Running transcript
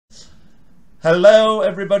Hello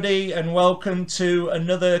everybody and welcome to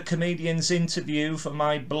another comedian's interview for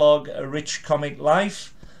my blog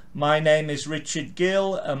Arichcomiclife. My name is Richard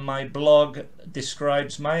Gill and my blog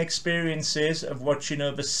describes my experiences of watching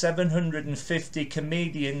over 750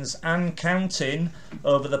 comedians and counting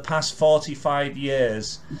over the past 45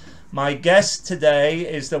 years. My guest today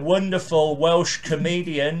is the wonderful Welsh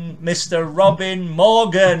comedian Mr. Robin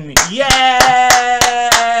Morgan. Yes!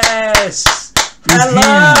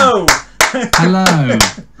 Hello! Hello.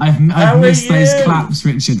 I've missed those claps,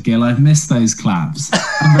 Richard Gill. I've missed those claps.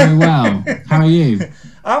 I'm very well. How are you?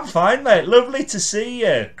 I'm fine, mate. Lovely to see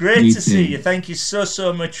you. Great You to see too. you. Thank you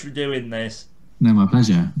so much for doing this. No, my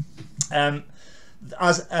pleasure. The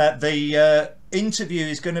interview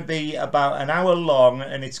is going to be about an hour long,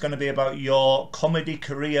 and it's going to be about your comedy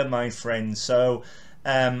career, my friend. So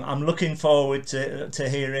I'm looking forward to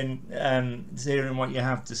hearing what you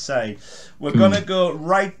have to say. We're going to go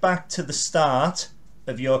right back to the start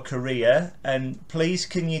of your career, and please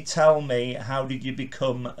can you tell me, how did you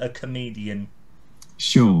become a comedian?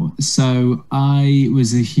 Sure. So I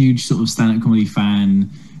was a huge sort of stand-up comedy fan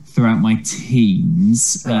throughout my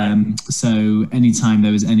teens. Right. So anytime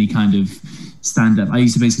there was any kind of stand-up, I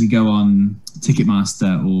used to basically go on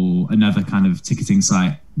Ticketmaster or another kind of ticketing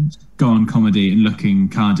site, go on comedy and look in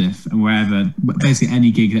Cardiff and wherever, basically any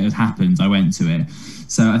gig that had happened, I went to it.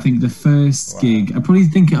 So I think the first gig, I probably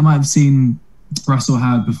think I might have seen Russell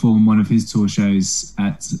Howard perform one of his tour shows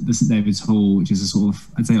at the St David's Hall, which is a sort of,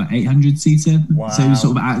 I'd say like 800 seater. Wow. So he was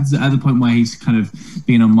sort of at the point where he's kind of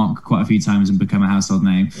been on mock quite a few times and become a household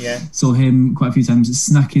name. Yeah. Saw him quite a few times,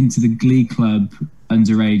 snuck into the Glee Club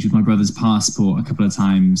underage with my brother's passport a couple of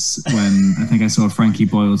times when I think I saw a Frankie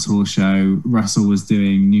Boyle tour show. Russell was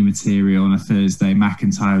doing new material on a Thursday,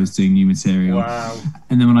 McIntyre was doing new material. Wow.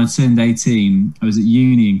 And then when I turned 18, I was at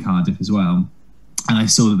uni in Cardiff as well. And I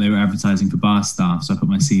saw that they were advertising for bar staff, so I put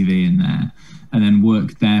my CV in there and then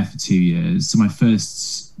worked there for 2 years. So my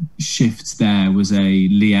first shift there was a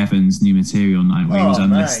Lee Evans new material night where he was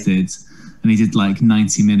unlisted. Mate. And he did like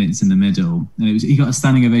 90 minutes in the middle. And he got a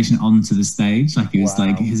standing ovation onto the stage. Like it was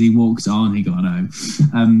like, as he walked on, he got an O.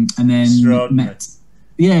 And then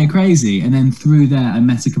crazy. And then through there, I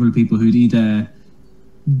met a couple of people who'd either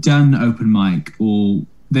done open mic or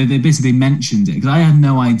they basically mentioned it. Because I had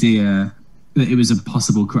no idea that it was a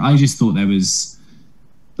possible career. I just thought there was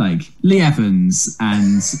like Lee Evans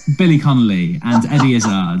and Billy Connolly and Eddie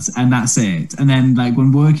Izzard and that's it. And then like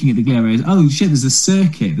when working at the Glee, I realized, oh shit, there's a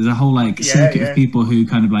circuit. There's a whole like circuit of people who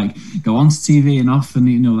kind of like go onto TV and off and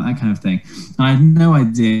that kind of thing. And I had no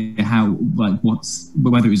idea how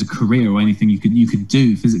whether it was a career or anything you could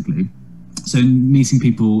do physically. So meeting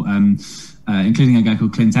people, including a guy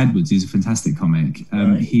called Clint Edwards, who's a fantastic comic.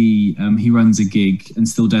 Right. He runs a gig and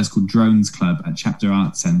still does called Drones Club at Chapter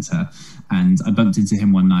Arts Centre. And I bumped into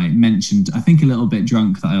him one night, mentioned, I think a little bit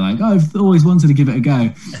drunk, that I've always wanted to give it a go.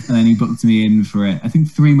 And then he booked me in for it, I think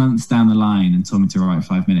 3 months down the line, and told me to write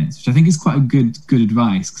 5 minutes, which I think is quite a good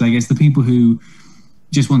advice. Because I guess the people who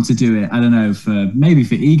just want to do it, I don't know, maybe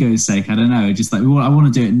for ego's sake, I don't know, just like, well, I want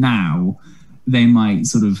to do it now, they might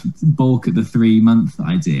sort of balk at the 3 month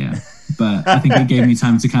idea. But I think it gave me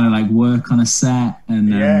time to kind of like work on a set and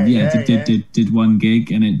did one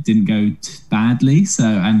gig and it didn't go badly. So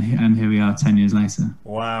and here we are 10 years later.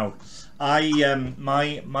 Wow. I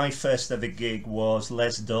my first ever gig was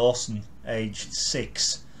Les Dawson, aged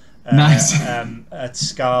 6. Nice. At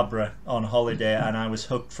Scarborough on holiday, and I was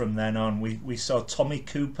hooked from then on. We saw Tommy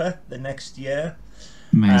Cooper the next year.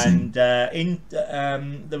 Amazing. And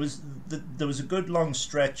there was a good long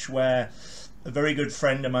stretch where a very good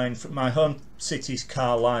friend of mine from my home city's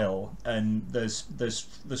Carlisle, and there's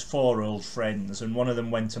 4 old friends, and one of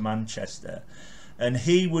them went to Manchester, and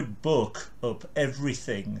he would book up every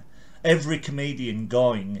comedian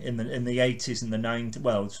going in the 80s and the 90s,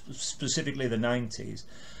 well specifically the 90s,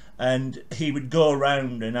 and he would go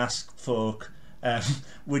around and ask folk,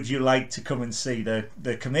 would you like to come and see the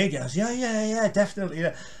comedian? I was, yeah, definitely.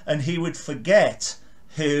 Yeah. And he would forget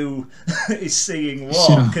who is seeing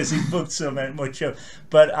what because he booked so much up.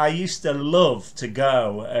 But I used to love to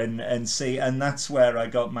go and see, and that's where I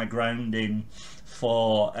got my grounding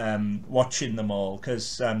for watching them all,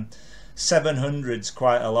 because 700's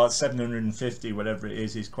quite a lot. 750, whatever it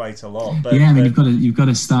is quite a lot. But yeah, I mean, you've got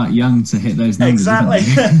to start young to hit those numbers.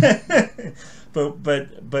 Exactly.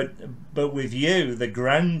 But with you, the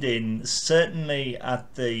grounding certainly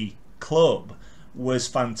at the club was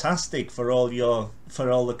fantastic for all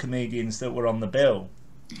the comedians that were on the bill.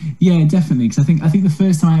 Yeah, definitely. Because I think the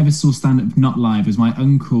first time I ever saw stand up not live was my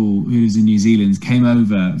uncle, who was in New Zealand, came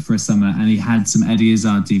over for a summer and he had some Eddie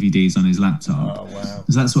Izzard DVDs on his laptop. Oh wow!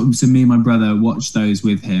 So that's what. So me and my brother watched those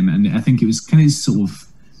with him, and I think it was kind of sort of.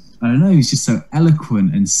 I don't know. He's just so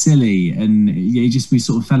eloquent and silly, and yeah, we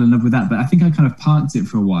sort of fell in love with that. But I think I kind of parked it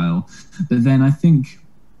for a while. But then I think,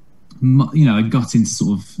 you know, I got into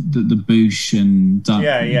sort of the Boosh and Garth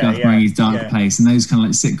Marenghi's Dark Place and those kind of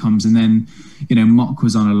like sitcoms, and then, you know, Mock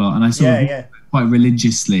was on a lot, and I sort of quite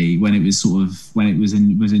religiously when it was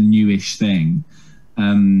a newish thing.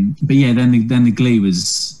 But yeah, then the Glee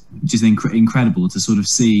was just incredible to sort of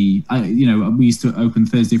see. You know, we used to open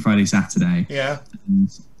Thursday, Friday, Saturday. Yeah. And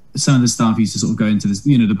some of the staff used to sort of go into this,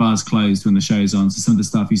 you know, the bar's closed when the show's on, so some of the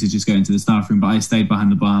staff used to just go into the staff room, but I stayed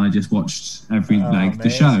behind the bar and I just watched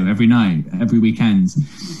the show every night, every weekend.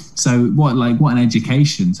 So what an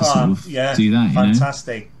education to sort of do that.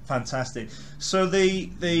 Fantastic. So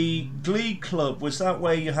the Glee Club, was that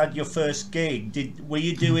where you had your first gig? Were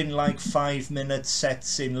you doing like 5-minute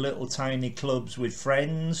sets in little tiny clubs with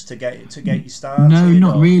friends to get you started? No,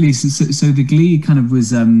 not really. So the Glee kind of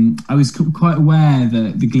was. I was quite aware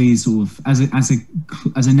that the Glee is sort of as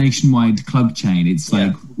a nationwide club chain. It's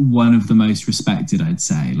like one of the most respected, I'd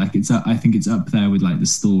say. Like I think it's up there with like the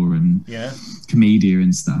Store and Comedia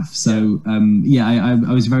and stuff. So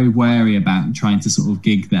I was very wary about trying to sort of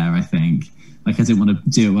gig there. I think. Like I didn't want to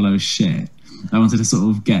do it while I was shit. I wanted to sort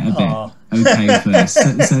of get a bit okay first.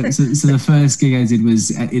 So the first gig I did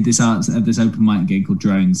was at this open mic gig called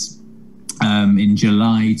Drones in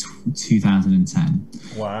July 2010.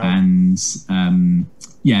 Wow. And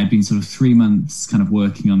I'd been sort of 3 months kind of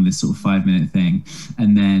working on this sort of 5-minute thing,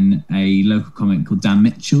 and then a local comic called Dan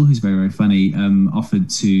Mitchell, who's very, very funny,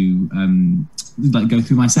 offered to like go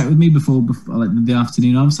through my set with me before like the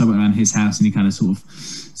afternoon of. So I went around his house and he kind of sort of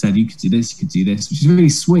said, you could do this, which is really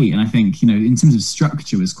sweet. And I think, you know, in terms of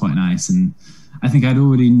structure was quite nice. And I think I'd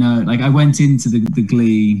already know, like I went into the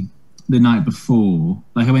Glee the night before,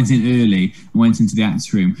 like I went in early and went into the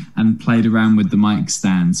acts room and played around with the mic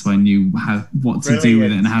stand, so I knew what to do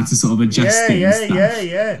with it and how to sort of adjust it and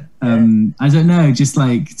stuff. I don't know, just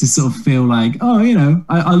like to sort of feel like, oh, you know,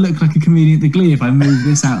 I look like a comedian at the Glee if I move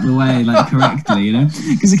this out of the way like correctly, you know,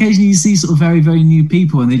 because occasionally you see sort of very, very new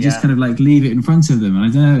people and they just kind of like leave it in front of them, and I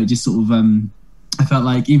don't know, it just sort of I felt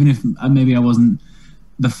like even if maybe I wasn't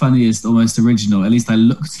the funniest or most original, at least I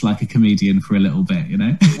looked like a comedian for a little bit, you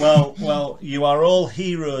know. Well, you are all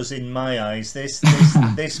heroes in my eyes. This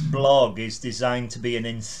blog is designed to be an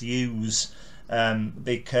enthuse,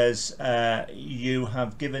 because you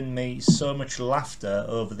have given me so much laughter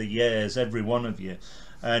over the years, every one of you.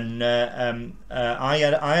 And I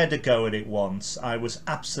had a go at it once. I was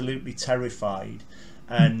absolutely terrified.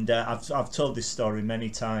 And I've told this story many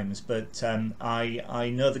times, but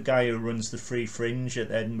I know the guy who runs the Free Fringe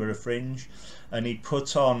at Edinburgh Fringe, and he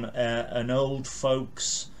put on an old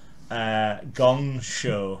folks gong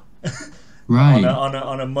show right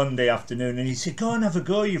on a Monday afternoon, and he said, "Go and have a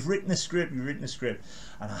go. You've written a script. And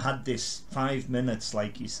I had this 5 minutes,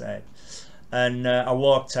 like you said. And I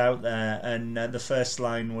walked out there, and the first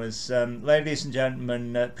line was, "Ladies and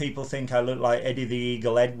gentlemen, people think I look like Eddie the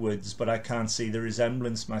Eagle Edwards, but I can't see the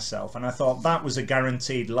resemblance myself." And I thought that was a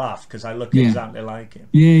guaranteed laugh because I look exactly like him.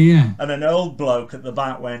 Yeah. And an old bloke at the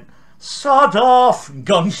back went, "Sod off!" and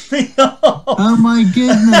gunned me off. Oh my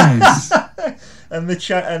goodness. And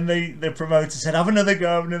the promoter said, have another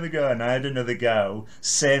go, and I had another go.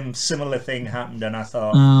 Similar thing happened, and I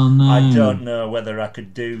thought, oh, no. I don't know whether I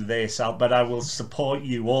could do this, but I will support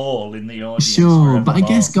you all in the audience. Sure, but I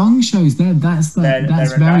guess gong shows that's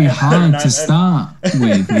very hard to start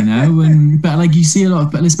with, you know. And but like you see a lot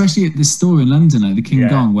of, but especially at the Store in London, like the King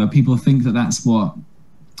Gong, where people think that's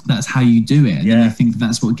how you do it, and then they think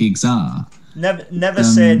that's what gigs are. Never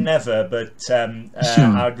say never, but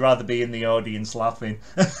I'd rather be in the audience laughing.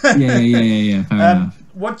 Yeah. Fair enough.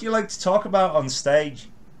 What do you like to talk about on stage?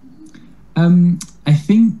 I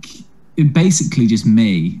think basically just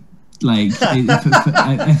me. Like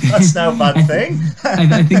that's no bad thing.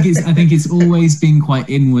 I think it's always been quite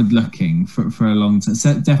inward looking for a long time.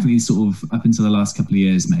 So definitely sort of up until the last couple of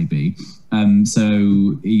years, maybe.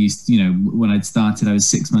 So it used, you know, when I'd started, I was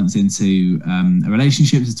 6 months into a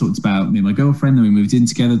relationship. So talked about me and my girlfriend. Then we moved in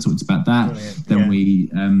together. Talked about that. Brilliant. Then we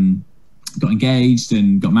got engaged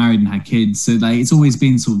and got married and had kids. So like it's always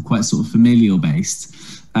been sort of quite sort of familial based.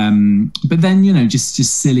 But then, you know, just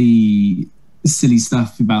silly silly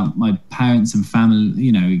stuff about my parents and family,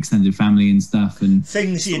 you know, extended family and stuff, and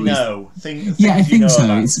things you know. Things yeah, I think so.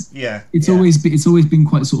 About. It's always been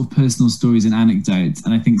quite sort of personal stories and anecdotes,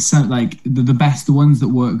 and I think so. Like the ones that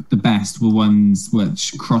worked the best were ones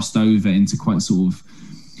which crossed over into quite sort of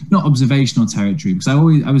not observational territory, because I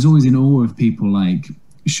was always in awe of people like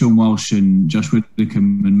Sean Walsh and Josh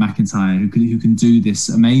Widdicombe and McIntyre who can do this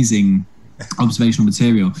amazing observational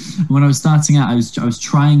material. And when I was starting out, I was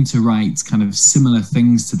trying to write kind of similar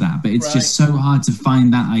things to that, but it's just so hard to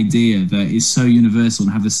find that idea that is so universal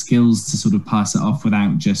and have the skills to sort of pass it off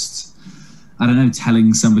without just, I don't know,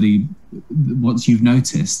 telling somebody what you've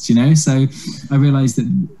noticed, you know. So I realized that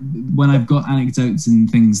when I've got anecdotes and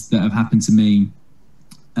things that have happened to me,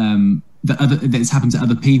 that's happened to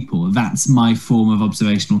other people, that's my form of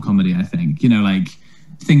observational comedy, I think, you know, like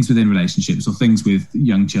things within relationships or things with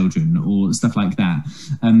young children or stuff like that.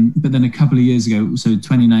 But then a couple of years ago, so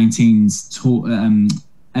 2019's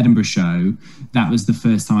Edinburgh show, that was the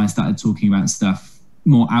first time I started talking about stuff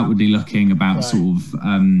more outwardly looking about sort of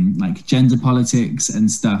like gender politics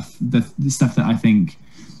and stuff, the stuff that I think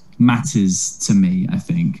matters to me, I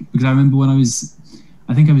think. Because I remember when I was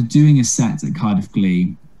doing a set at Cardiff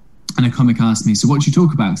Glee, and a comic asked me, so what do you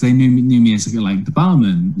talk about? Because they knew me as like the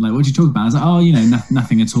barman. Like, what do you talk about? I was like, oh, you know,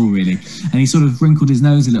 nothing at all really. And he sort of wrinkled his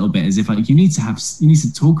nose a little bit as if like, you need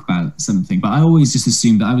to talk about something. But I always just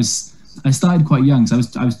assumed that I started quite young. So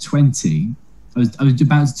I was 20. I was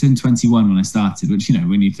about to turn 21 when I started, which, you know,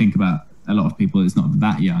 when you think about a lot of people, it's not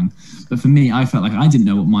that young. But for me, I felt like I didn't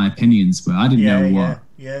know what my opinions were. I didn't know what.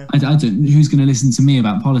 Yeah. I don't. Who's going to listen to me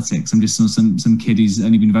about politics? I'm just some kid who's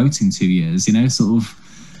only been voting 2 years, you know, sort of.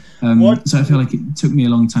 So I feel like it took me a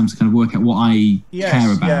long time to kind of work out what I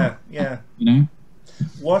care about. Yeah. You know,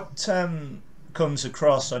 what comes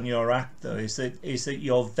across on your act though is that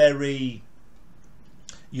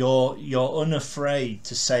you're unafraid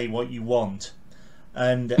to say what you want,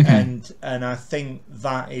 and I think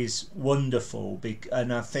that is wonderful.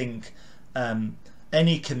 And I think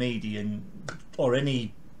any comedian or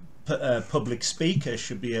any public speaker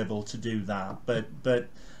should be able to do that. But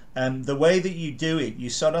the way that you do it, you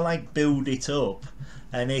sort of like build it up,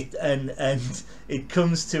 and it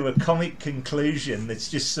comes to a comic conclusion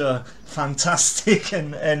that's just so fantastic,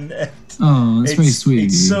 and oh, that's very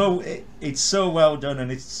sweet. It's so well done,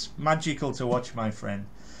 and it's magical to watch, my friend.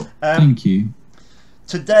 Thank you.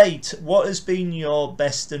 To date, what has been your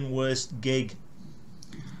best and worst gig?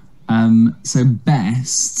 So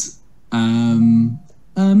best, I'm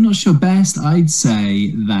not sure. Best, I'd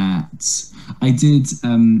say that I did.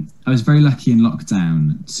 I was very lucky in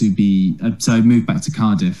lockdown to be. So I moved back to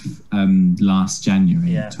Cardiff last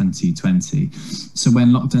January, 2020. So when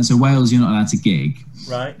lockdown, so Wales, you're not allowed to gig.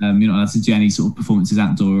 Right. You're not allowed to do any sort of performances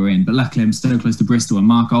outdoor or in. But luckily, I'm so close to Bristol, and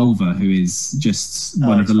Mark Olver, who is just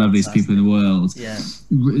one of the loveliest people in the world,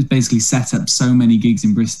 basically set up so many gigs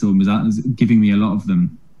in Bristol and was giving me a lot of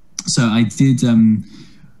them. So I did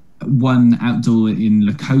one outdoor in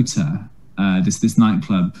Lakota, this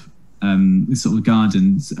nightclub, this sort of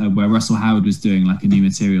gardens where Russell Howard was doing like a new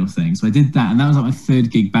material thing. So I did that, and that was like my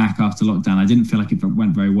third gig back after lockdown. I didn't feel like it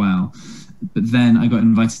went very well, but then I got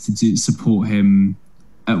invited to support him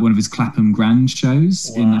at one of his Clapham Grand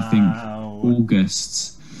shows in, I think,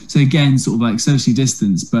 August. So again, sort of like socially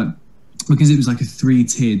distanced, but because it was like a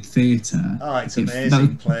 3-tiered theatre. Oh, it's an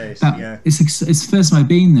amazing place. It's the first time I've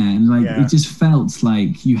been there, and like it just felt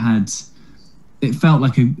like you had. It felt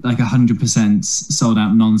like a 100% sold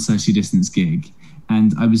out non-socially distanced gig,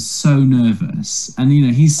 and I was so nervous. And you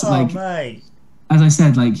know, he's mate. As I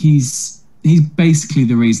said, like he's basically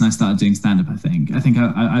the reason I started doing stand-up. I think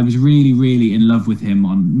I was really, really in love with him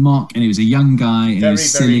on mock, and he was a young guy, and he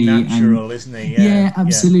was silly, very natural, and, isn't he? Yeah,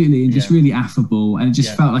 absolutely, and just really affable, and it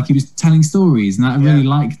just felt like he was telling stories, and I really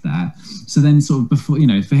liked that. So then, sort of before, you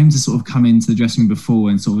know, for him to sort of come into the dressing room before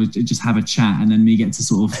and sort of just have a chat, and then me get to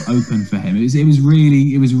sort of open for him, it was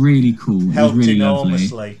really cool. Helped it was really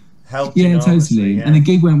enormously. lovely. Helped totally. Yeah. And the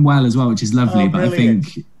gig went well as well, which is lovely. But brilliant.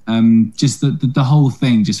 I think just the whole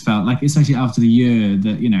thing just felt like, especially after the year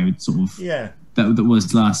that, you know, sort of that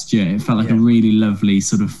was last year, it felt like a really lovely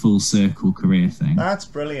sort of full circle career thing. That's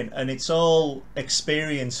brilliant, and it's all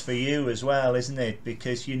experience for you as well, isn't it?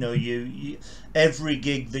 Because you know, you every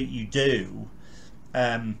gig that you do,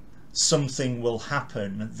 something will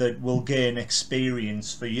happen that will gain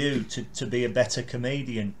experience for you to be a better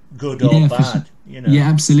comedian. good or bad. Yeah,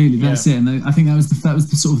 absolutely. That's it. And I think that was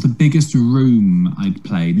the sort of the biggest room I'd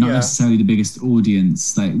played, not necessarily the biggest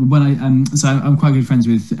audience. Like when I'm quite good friends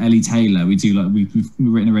with Ellie Taylor. We do we've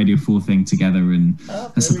written a Radio 4 thing together, and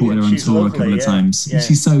I supported her on tour a couple of times. Yeah.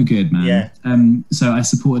 She's so good, man. Yeah. So I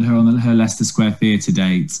supported her on her Leicester Square Theatre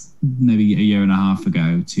date maybe a year and a half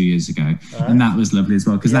ago, 2 years ago, and that was lovely as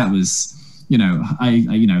well because that was.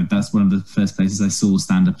 I that's one of the first places I saw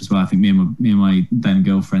stand up as well. I think me and my then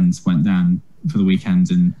girlfriends went down for the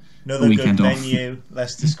weekend and another weekend good venue,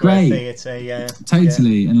 Leicester Square Theatre, yeah,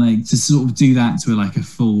 totally, and like to sort of do that to a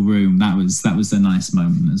full room, that was a nice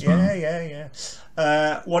moment as well. Yeah.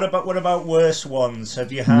 What about worse ones?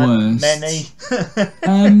 Have you had many?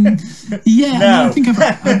 Yeah, no. I think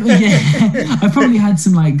I've probably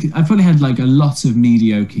had a lot of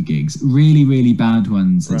mediocre gigs, really bad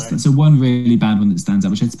ones. Right. So one really bad one that stands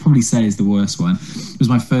out, which I'd probably say is the worst one, was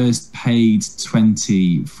my first paid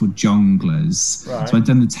 20 for Jongleurs. Right. So I'd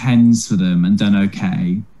done the 10s for them and done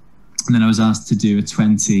okay. And then I was asked to do a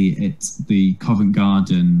 20 at the Covent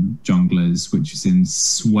Garden Jongleurs, which was in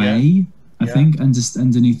Sway. I think, and just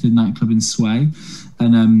underneath the nightclub in Sway.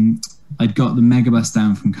 And I'd got the megabus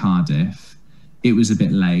down from Cardiff. It was a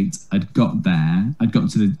bit late. I'd got there. I'd got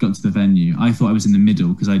to the venue. I thought I was in the middle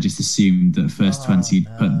because I just assumed that first 20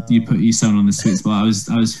 you put your son on the sweet spot. I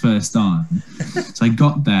was first on. So I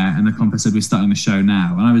got there and the compere said we're starting the show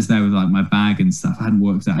now. And I was there with my bag and stuff. I hadn't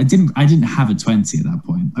worked out. I didn't have a 20 at that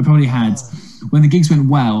point. I probably had when the gigs went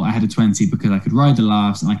well, I had a 20 because I could ride the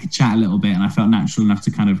laughs and I could chat a little bit and I felt natural enough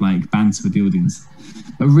to kind of banter with the audience.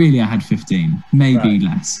 But really I had 15, maybe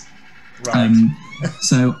less. Right.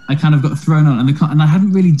 So I kind of got thrown on, and I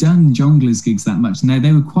hadn't really done Jongleurs gigs that much. And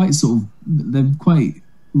they were quite quite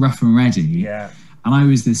rough and ready. Yeah. And I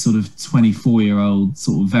was this sort of 24-year-old,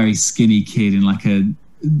 sort of very skinny kid in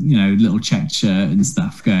a little checked shirt and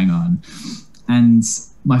stuff going on. And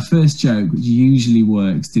my first joke, which usually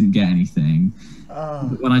works, didn't get anything.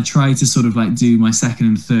 But when I tried to sort of do my second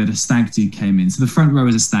and third, a stag do came in. So the front row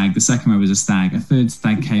was a stag, the second row was a stag, a third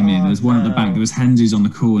stag came in. There was one at the back, there was Hendo's on the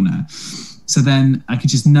corner. So then I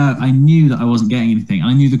knew that I wasn't getting anything.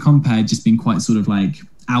 I knew the compere had just been quite sort of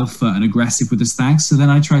alpha and aggressive with the stags. So then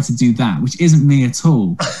I tried to do that, which isn't me at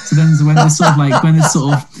all. So then when this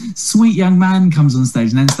sort of sweet young man comes on stage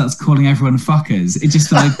and then starts calling everyone fuckers, it just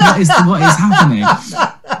felt what is happening?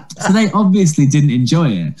 So they obviously didn't enjoy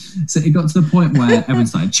it. So it got to the point where everyone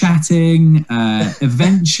started chatting.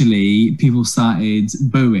 Eventually, people started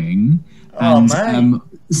booing.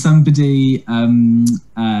 Somebody, one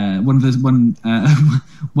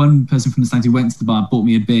person from the stag who went to the bar, bought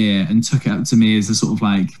me a beer and took it up to me as a sort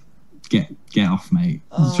of get off, mate.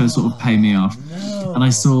 Trying to sort of pay me off. No. And I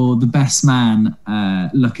saw the best man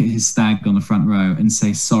look at his stag on the front row and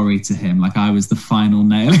say sorry to him, like I was the final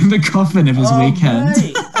nail in the coffin of his weekend.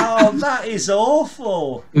 Mate. Oh, that is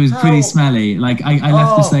awful. It was pretty smelly. I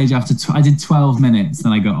left the stage after I did 12 minutes,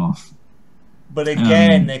 then I got off. But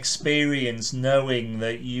again, experience knowing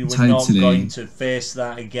that you were not going to face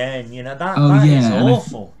that again. That is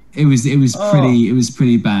awful. It was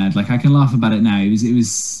pretty bad. I can laugh about it now. It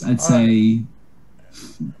was I'd say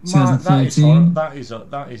 2013. That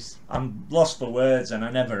is I'm lost for words and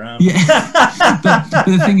I never am. Yeah. but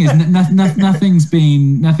the thing is,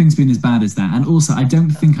 nothing's been as bad as that. And also, I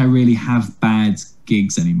don't think I really have bad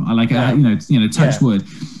gigs anymore. Touch wood.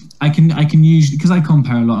 I can usually, because I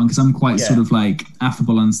compare a lot and because I'm quite sort of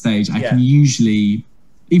affable on stage, I can usually,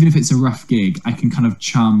 even if it's a rough gig, I can kind of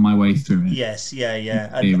charm my way through it. Yes,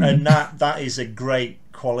 and that is a great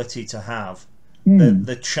quality to have.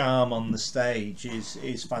 The charm on the stage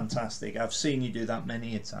is fantastic. I've seen you do that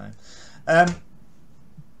many a time.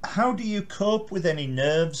 How do you cope with any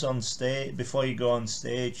nerves on stage before you go on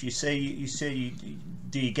stage? You say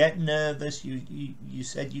do you get nervous? You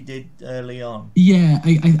said you did early on. Yeah,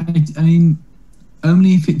 I mean,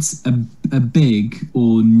 only if it's a big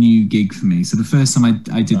or new gig for me. So the first time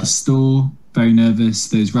I did the store, very nervous.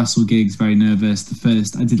 Those Russell gigs, very nervous. The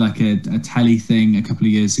first I did a telly thing a couple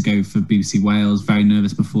of years ago for BBC Wales, very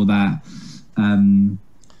nervous before that.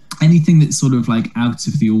 Anything that's sort of out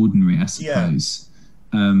of the ordinary, I suppose.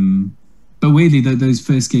 But weirdly, those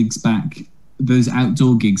first gigs back, those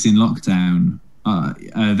outdoor gigs in lockdown,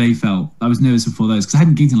 they felt I was nervous before those because I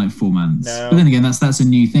hadn't gigged in 4 months. No. But then again, that's a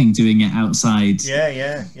new thing, doing it outside.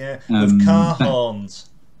 Yeah. With car horns.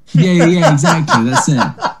 Yeah, exactly. That's it.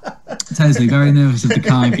 Totally, very nervous of the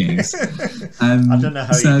car gigs. I don't know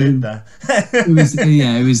how you did that.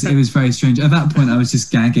 it was very strange. At that point, I was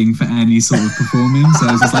just gagging for any sort of performing, so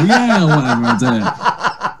I was just whatever, I'll do it.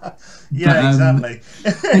 Yeah, exactly.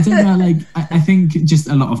 I don't know, like I think just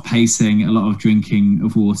a lot of pacing, a lot of drinking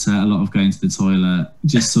of water, a lot of going to the toilet,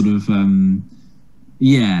 just sort of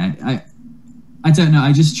yeah, I don't know,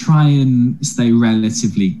 I just try and stay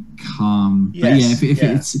relatively calm. But yeah, if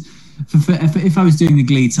it's if I was doing the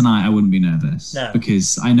Glee tonight, I wouldn't be nervous,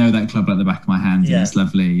 because I know that club like the back of my hand, and it's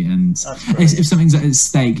lovely. And if something's at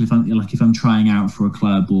stake, if I'm trying out for a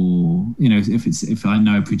club, or if I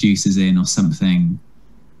know a producer's in or something,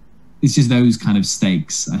 it's just those kind of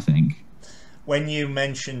stakes, I think. When you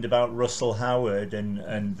mentioned about Russell Howard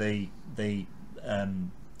and the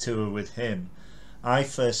tour with him, I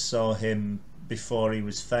first saw him before he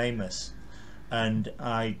was famous. And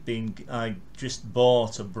I just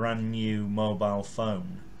bought a brand new mobile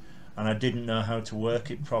phone, and I didn't know how to work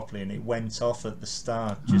it properly, and it went off at the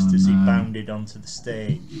start just as he bounded onto the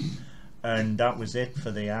stage, and that was it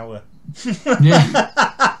for the hour. Yeah,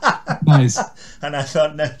 nice. And I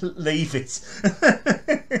thought, no, leave it.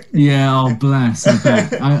 Yeah, oh bless. I bet.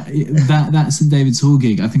 That St David's Hall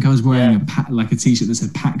gig, I think I was wearing a t-shirt that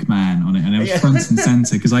said Pac-Man on it, and it was front and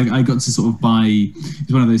centre, because I got to sort of buy,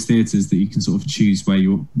 it's one of those theatres that you can sort of choose where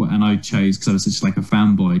and I chose, because I was such like a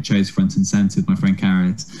fanboy, I chose front and centre with my friend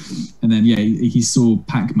Carrot, and then he saw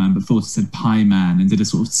Pac-Man but thought it said Pie Man, and did a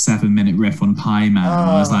sort of 7-minute riff on Pie Man, and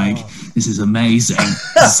I was like, this is amazing.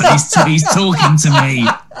 He's talking to me.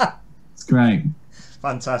 It's great.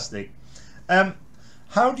 Fantastic.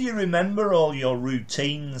 How do you remember all your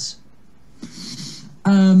routines?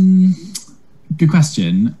 Good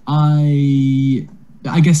question.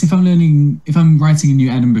 I guess if I'm writing a new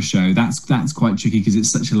Edinburgh show, that's quite tricky, because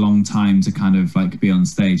it's such a long time to kind of like be on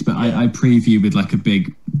stage. But I preview with like a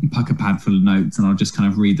big pucker pad full of notes, and I'll just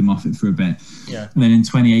kind of read them off it for a bit. Yeah. And then in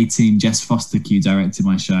 2018, Jess Fosterque directed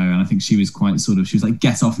my show, and I think she was quite she was like,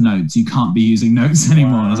 get off notes, you can't be using notes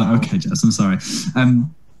anymore. Wow. And I was like, okay, Jess, I'm sorry.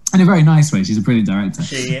 In a very nice way. She's a brilliant director.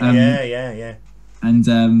 Yeah.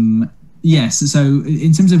 And yes, so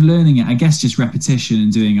in terms of learning it, I guess just repetition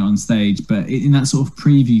and doing it on stage. But in that sort of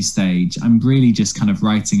preview stage, I'm really just kind of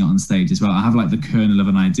writing it on stage as well. I have like the kernel of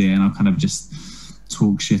an idea, and I'll kind of just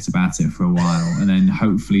talk shit about it for a while, and then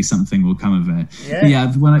hopefully something will come of it.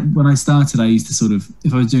 Yeah, when I started, I used to sort of,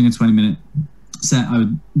 if I was doing a 20-minute set, I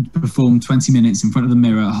would perform 20 minutes in front of the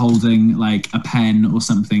mirror holding like a pen or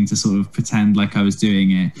something to sort of pretend like I was doing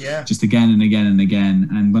it, just again and again and again.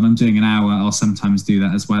 And when I'm doing an hour, I'll sometimes do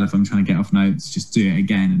that as well. If I'm trying to get off notes, just do it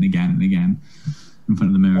again and again and again in front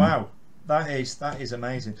of the mirror. Wow, that is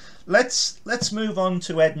amazing. Let's move on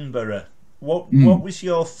to Edinburgh. What was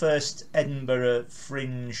your first Edinburgh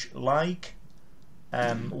Fringe like?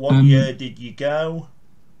 What year did you go?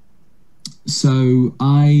 So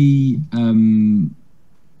I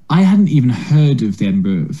hadn't even heard of the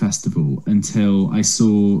Edinburgh Festival until I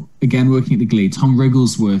saw, again working at the Glee, Tom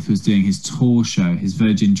Wrigglesworth was doing his tour show, his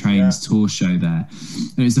Virgin Trains tour show there.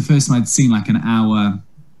 And it was the first time I'd seen like an hour,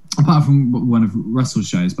 apart from one of Russell's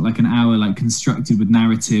shows, but like an hour like constructed with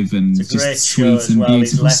narrative and just sweet and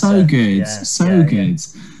beautiful. So good, good.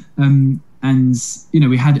 And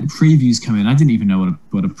we had previews come in. I didn't even know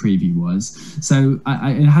what a preview was. So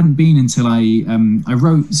it hadn't been until I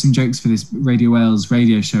wrote some jokes for this Radio Wales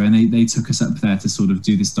radio show, and they took us up there to sort of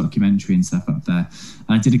do this documentary and stuff up there. And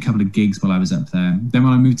I did a couple of gigs while I was up there. Then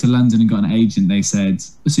when I moved to London and got an agent, they said,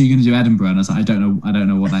 "So you're going to do Edinburgh?" And I was like, I don't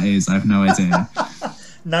know what that is. I have no idea.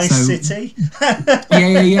 Nice city.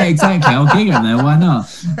 yeah, exactly. I'll gig up there. Why not?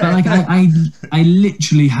 But like, I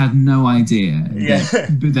literally had no idea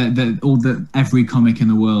that every comic in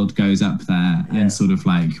the world goes up there and sort of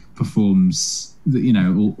like performs,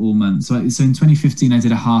 all month. So in 2015, I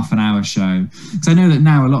did a half an hour show, because I know that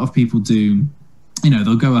now a lot of people do.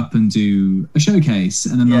 They'll go up and do a showcase,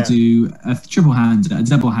 and then they'll do a triple-hander, a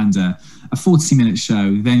double-hander, a 40-minute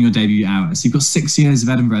show, then your debut hour. So you've got 6 years of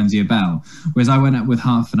Edinburgh under your belt. Whereas I went up with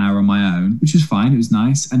half an hour on my own, which was fine, it was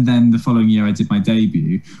nice. And then the following year I did my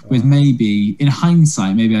debut, whereas maybe, in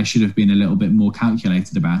hindsight, maybe I should have been a little bit more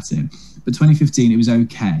calculated about it. But 2015, it was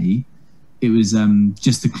okay. It was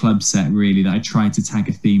just a club set, really, that I tried to tag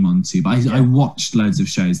a theme onto. But I watched loads of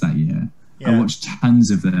shows that year. I watched tons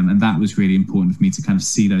of them, and that was really important for me to kind of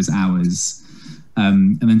see those hours.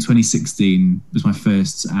 And then 2016 was my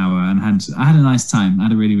first hour, and I had a nice time. I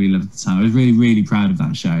had a really, really lovely time. I was really, really proud of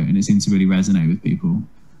that show, and it seemed to really resonate with people.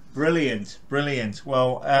 Brilliant.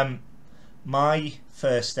 Well, my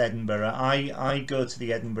first Edinburgh, I go to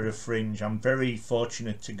the Edinburgh Fringe. I'm very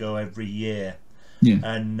fortunate to go every year. Yeah.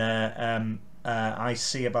 And I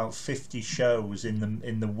see about 50 shows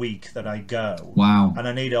in the week that I go. Wow. And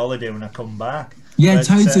I need a holiday when I come back. Yeah, But,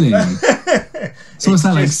 totally. So what's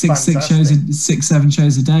that, like six shows, 7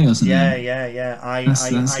 shows a day or something? Yeah. I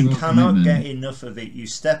That's a real cannot commitment. get enough of it. You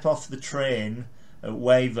step off the train at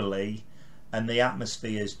Waverley, and the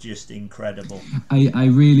atmosphere is just incredible. I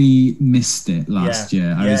really missed it last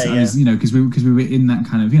year. I was, you know, because we were in that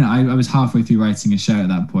kind of, you know, I was halfway through writing a show at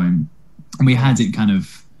that point, and we had it kind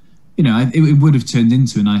of, you know, it would have turned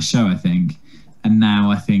into a nice show, I think. And now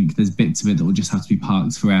I think there's bits of it that will just have to be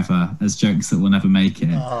parked forever as jokes that will never make it.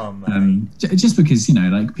 Oh, man. Just because, you know,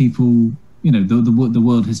 like people, you know, the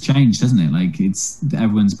world has changed, hasn't it? Like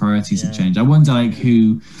everyone's priorities have changed. I wonder, like,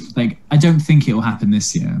 I don't think it will happen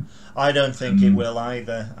this year. I don't think it will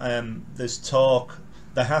either. There's talk.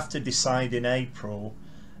 They have to decide in April,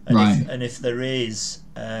 and if there is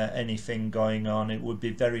anything going on, it would be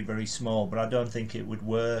very, very small. But I don't think it would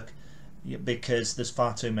work because there's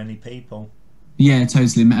far too many people. Yeah,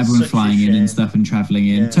 totally. Everyone flying in and stuff and travelling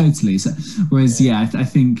in, totally. So, whereas, I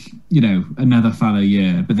think, you know, another fallow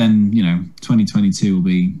year, but then, you know, 2022 will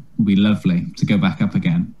be lovely to go back up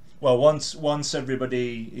again. Well, once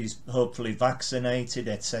everybody is hopefully vaccinated,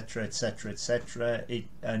 etc.,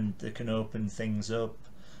 and they can open things up,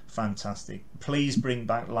 fantastic. Please bring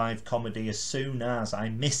back live comedy as soon as. I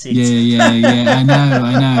miss it. Yeah.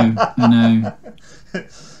 I know.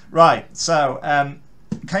 Right. So,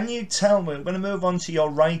 can you tell me? We're going to move on to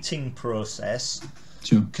your writing process.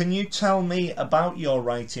 Sure. Can you tell me about your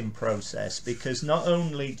writing process? Because not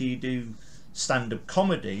only do you do stand-up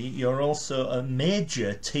comedy, you're also a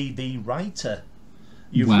major TV writer.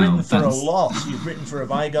 You've written for a lot. You've written for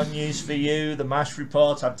Have I Got News For You, The MASH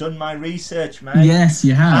Report. I've done my research, mate. Yes,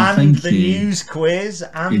 you have. And Thank the you. news quiz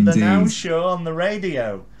and the Now Show on the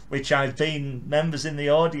radio, which I've been members in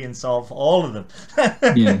the audience of, all of them.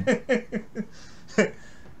 Yeah.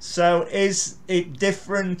 So is it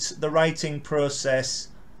different, the writing process,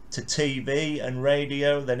 to TV and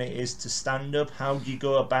radio than it is to stand-up? How do you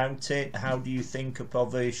go about it? How do you think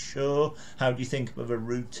of a show? How do you think of a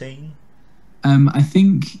routine? I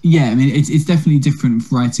think, I mean, it's definitely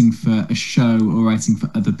different writing for a show or writing for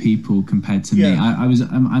other people compared to me.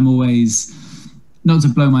 I'm always, not to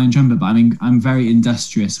blow my own trumpet, but I mean, I'm very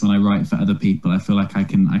industrious when I write for other people. I feel like I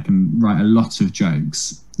can write a lot of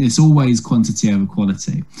jokes. It's always quantity over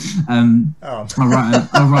quality. I'll write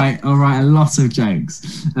a lot of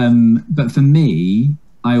jokes. But for me,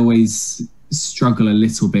 I always struggle a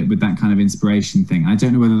little bit with that kind of inspiration thing. I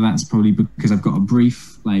don't know whether that's probably because I've got a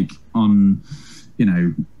brief, like on, you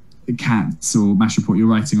know, Cats or MASH Report, you're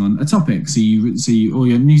writing on a topic. So you or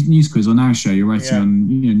your news quiz or Now Show, you're writing on,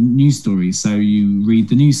 you know, news stories. So you read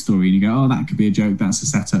the news story and you go, oh, that could be a joke. That's a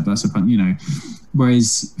setup. That's a fun, you know.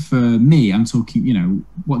 Whereas for me, I'm talking, you know,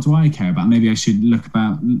 what do I care about? Maybe I should look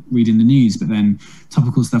about reading the news, but then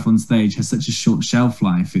topical stuff on stage has such a short shelf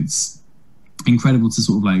life. It's incredible to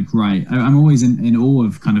sort of like write. I'm always in awe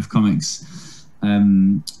of kind of comics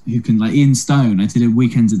who can, like Ian Stone. I did a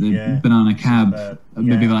weekend at the Banana Cab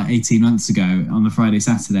maybe like 18 months ago on the Friday,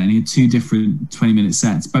 Saturday, and he had 2 different 20-minute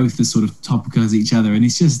sets, both as sort of topical as each other, and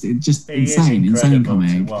it's just insane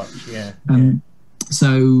comic. To watch.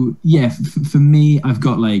 So for me, I've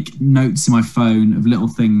got like notes in my phone of little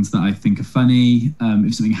things that I think are funny.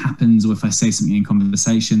 If something happens or if I say something in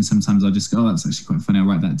conversation, sometimes I'll just go, oh, that's actually quite funny, I'll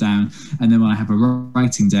write that down. And then when I have a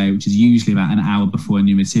writing day, which is usually about an hour before a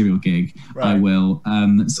new material gig, I will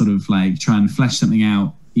sort of like try and flesh something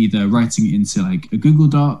out, either writing it into like a Google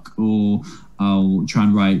Doc, or I'll try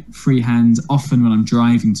and write freehand. Often when I'm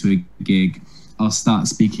driving to a gig, I'll start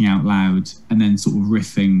speaking out loud and then sort of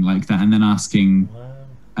riffing like that, and then asking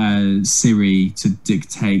Siri to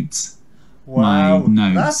dictate my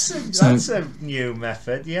notes. That's a new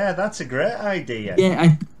method. Yeah, that's a great idea.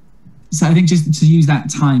 Yeah, so I think just to use that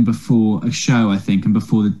time before a show, I think, and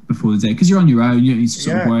before the day, because you're on your own, you don't need to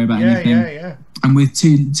sort of worry about anything. Yeah. And with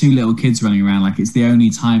two little kids running around, like it's the only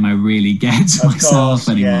time I really get to myself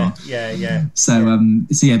anymore. Yeah. So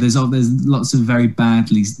there's lots of very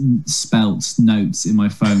badly spelt notes in my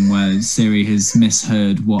phone where Siri has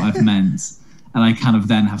misheard what I've meant, and I kind of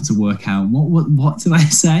then have to work out what did I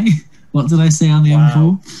say? What did I say on the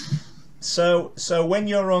encore? So when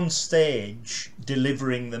you're on stage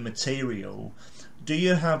delivering the material, do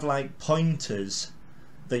you have like pointers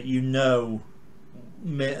that you know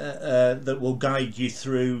that will guide you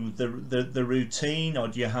through the routine, or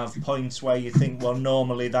do you have points where you think, well,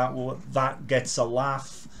 normally that gets a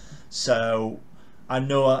laugh, so I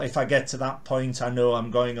know if I get to that point, I know I'm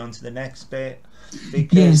going on to the next bit?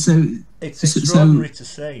 Because it's extraordinary to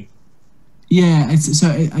see. Yeah,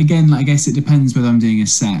 again, I guess it depends whether I'm doing a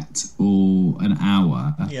set or an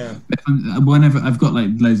hour. Yeah. Whenever I've got like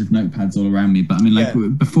loads of notepads all around me, but I mean, like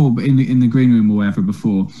before, in the green room or wherever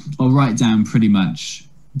before, I'll write down pretty much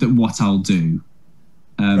what I'll do.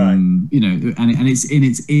 Right. You know, and it's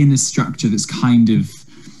in a structure that's kind of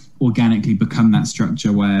organically become that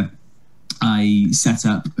structure where I set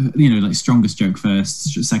up, you know, like strongest joke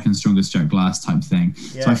first, second strongest joke last type thing.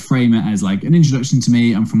 Yeah. So I frame it as like an introduction to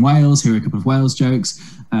me. I'm from Wales. Here are a couple of Wales jokes.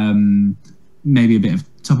 Maybe a bit of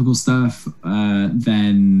topical stuff.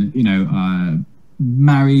 Then, you know,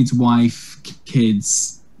 married, wife,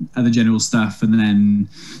 kids, other general stuff. And then,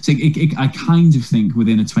 so I kind of think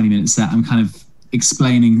within a 20-minute set, I'm kind of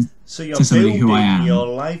explaining to somebody who I am. Your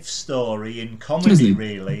life story in comedy, totally.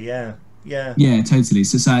 Really, yeah. Yeah, totally.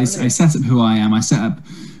 So I set up who I am. I set up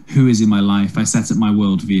who is in my life. I set up my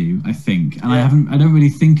worldview, I think. And I don't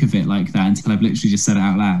really think of it like that until I've literally just said it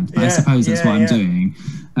out loud. But I suppose that's what I'm doing.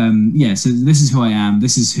 So this is who I am.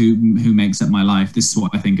 This is who makes up my life. This is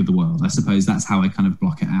what I think of the world. I suppose that's how I kind of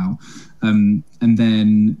block it out. And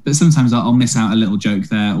then, but sometimes I'll miss out a little joke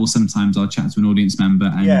there, or sometimes I'll chat to an audience member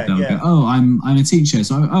and they'll go, "Oh, I'm a teacher,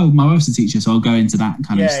 so my wife's a teacher, so I'll go into that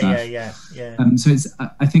kind of stuff." So it's,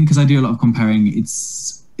 I think, because I do a lot of comparing,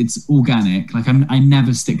 it's organic. Like I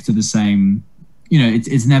never stick to the same. You know,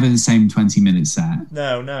 it's never the same 20-minute set.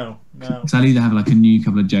 No. Because I'll either have like a new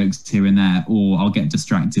couple of jokes here and there, or I'll get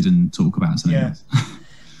distracted and talk about something else.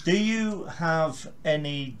 Do you have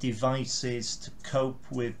any devices to cope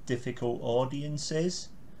with difficult audiences?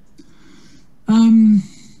 Not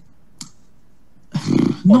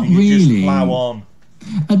really. Just plow on.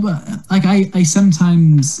 Like I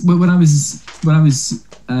sometimes, when I was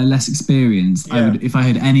less experienced, I would, if I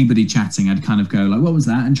heard anybody chatting, I'd kind of go like, "What was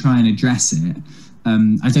that?" and try and address it.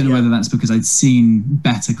 I don't know whether that's because I'd seen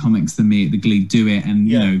better comics than me at the Glee do it and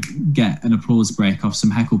you know, get an applause break off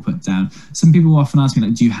some heckle put down. Some people often ask me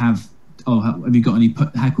like, "Do you have you got any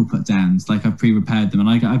heckle put downs?" Like I've pre-prepared them, and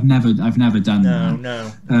I've never done that.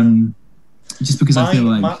 No. Just because I feel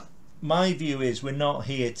like my view is we're not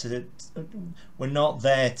there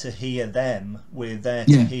to hear them. We're there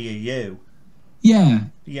to hear you. Yeah,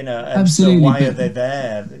 you know, and absolutely. So why are they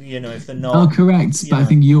there? You know, if they're not. Oh, correct. But I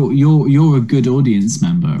think you're a good audience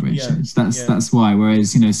member, Richard. That's why.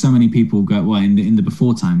 Whereas, you know, so many people go, well, in the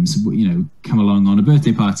before times, you know, come along on a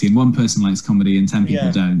birthday party and one person likes comedy and 10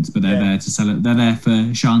 people don't, but they're there to sell it. They're there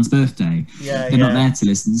for Sean's birthday. They're not there to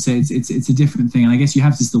listen. So it's a different thing, and I guess you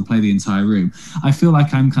have to still play the entire room. I feel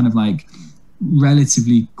like I'm kind of like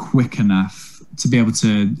relatively quick enough to be able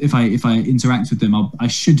to, if I interact with them, I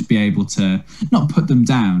should be able to not put them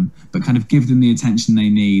down, but kind of give them the attention they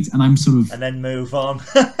need, and I'm sort of, and then move on.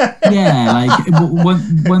 Like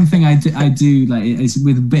one thing I do like is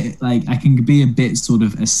with a bit, like I can be a bit sort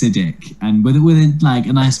of acidic, and with it like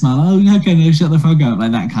a nice smile, "Oh, okay, no, shut the fuck up,"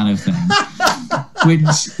 like that kind of thing.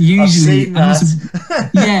 Which usually, and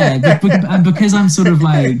because I'm sort of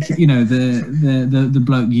like, you know, the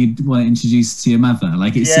bloke you'd want to introduce to your mother,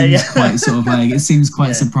 like it seems quite sort of like, it seems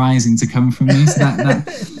quite surprising to come from me. So that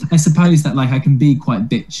I suppose that like I can be quite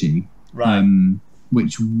bitchy, right?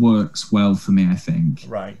 Which works well for me, I think.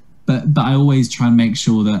 Right. But I always try and make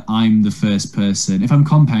sure that I'm the first person. If I'm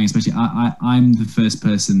comparing, especially, I'm the first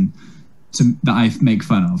person that I make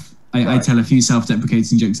fun of. I tell a few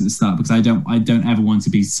self-deprecating jokes at the start because I don't ever want to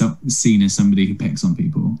be seen as somebody who picks on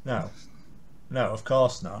people. No, of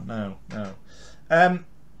course not. No. We're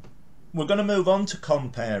going to move on to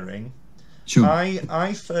comparing. Sure.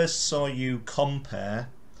 I first saw you compare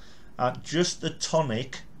at Just the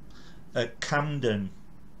Tonic at Camden.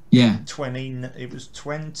 Yeah. It was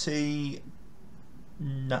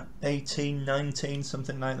 2018, 19,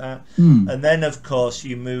 something like that. And then, of course,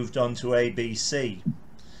 you moved on to ABC.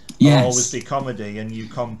 Yes. Always Be Comedy, and you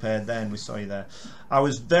compared then. We saw you there. I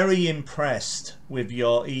was very impressed with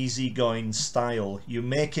your easygoing style. You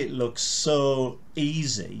make it look so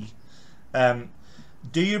easy. Do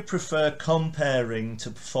you prefer comparing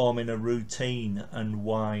to performing a routine, and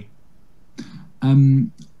why?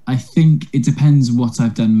 I think it depends what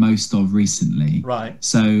I've done most of recently. Right.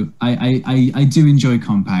 So I do enjoy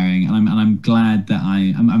comparing, and I'm glad that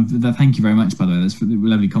thank you very much, by the way. That's for the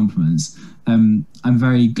lovely compliments. I'm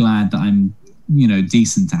very glad that I'm, you know,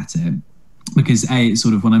 decent at it, because it's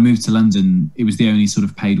sort of, when I moved to London, it was the only sort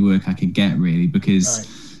of paid work I could get, really, because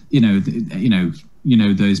you know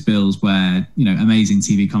those bills where, you know, amazing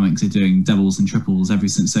TV comics are doing doubles and triples every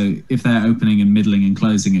since. So if they're opening and middling and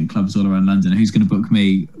closing at clubs all around London, who's going to book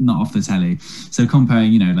me? Not off the telly. So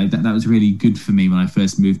comparing, you know, like that was really good for me when I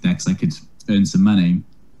first moved there, because I could earn some money.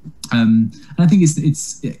 And I think it's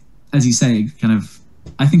as you say, kind of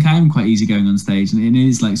I think I am quite easygoing on stage, and it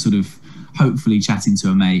is like sort of hopefully chatting to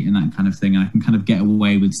a mate and that kind of thing. And I can kind of get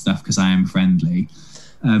away with stuff because I am friendly.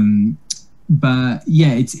 But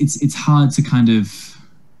yeah, it's hard to kind of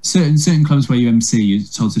certain clubs where you MC, you're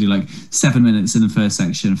told to do like 7 minutes in the first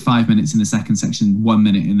section, 5 minutes in the second section, 1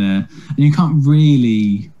 minute in the, and you can't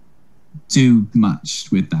really do much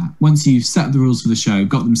with that. Once you've set up the rules for the show,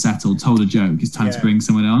 got them settled, told a joke, it's time to bring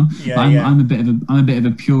someone on. I'm a bit of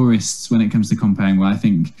a purist when it comes to comparing, where I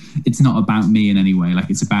think it's not about me in any way. Like,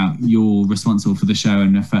 it's about you're responsible for the show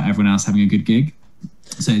and for everyone else having a good gig.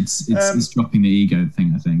 So it's dropping the ego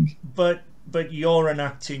thing, I think. But you're an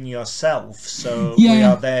acting yourself, so we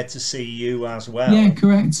are there to see you as well. Yeah,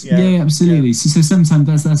 correct. Yeah, absolutely. Yeah. So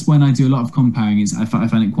sometimes that's when I do a lot of comparing. Is I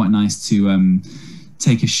find it quite nice to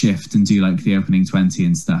take a shift and do like the opening 20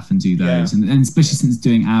 and stuff and do those. And especially since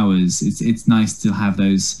doing hours, it's nice to have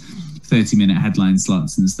those 30-minute headline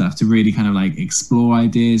slots and stuff to really kind of like explore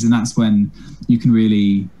ideas. And that's when you can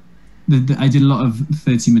really... I did a lot of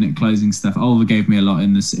 30-minute closing stuff. Oliver gave me a lot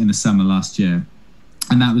in the summer last year.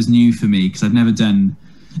 And that was new for me because I'd never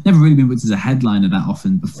really been booked as a headliner that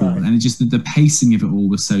often before. Right. And it just, the pacing of it all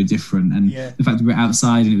was so different. And the fact that we were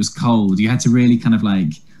outside and it was cold, you had to really kind of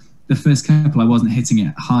like... The first couple, I wasn't hitting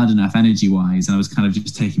it hard enough energy-wise, and I was kind of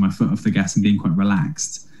just taking my foot off the gas and being quite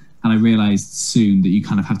relaxed. And I realised soon that you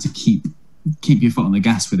kind of have to keep your foot on the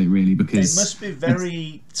gas with it, really, because... It must be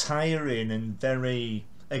very tiring and very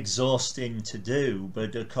exhausting to do,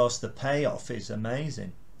 but of course the payoff is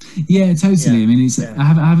amazing. Yeah, totally. I mean,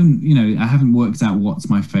 I haven't worked out what's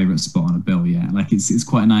my favourite spot on a bill yet. Like, it's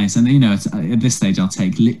quite nice, and at this stage, I'll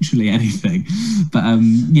take literally anything. But I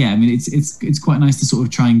mean, it's quite nice to sort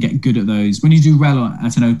of try and get good at those. When you do well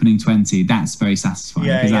at an opening 20, that's very satisfying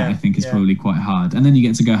because that I think is probably quite hard, and then you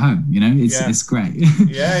get to go home. It's great.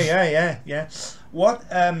 yeah. What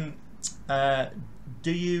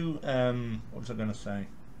do you? What was I going to say?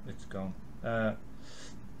 It's gone.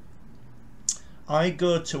 I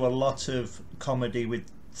go to a lot of comedy with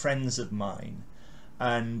friends of mine,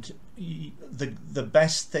 and the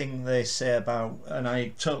best thing they say about, and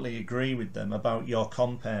I totally agree with them, about your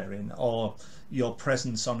comparing or your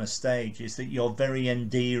presence on a stage, is that you're very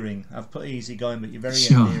endearing. I've put easygoing, but you're very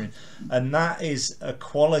endearing, and that is a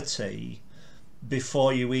quality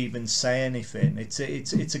before you even say anything. It's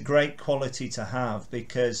a great quality to have,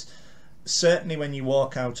 because certainly when you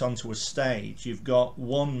walk out onto a stage, you've got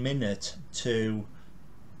 1 minute to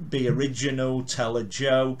be original, tell a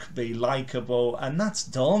joke, be likable, and that's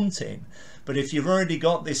daunting. But if you've already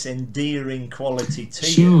got this endearing quality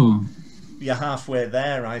to you, you're halfway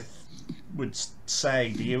there, I would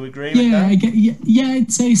say. Do you agree with that? Yeah,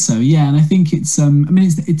 I'd say so. Yeah, and I think it's I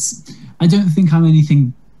mean, it's I don't think I'm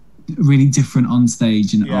anything really different on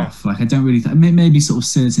stage and off. Like, I don't really maybe sort of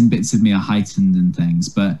certain bits of me are heightened and things,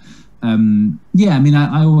 but I mean,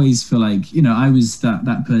 I always feel like, I was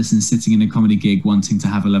that person sitting in a comedy gig wanting to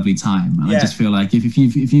have a lovely time, and I just feel like if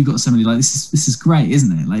you've got somebody like this is great,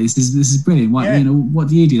 isn't it? Like, this is brilliant. What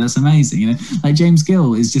do you do? That's amazing. Like James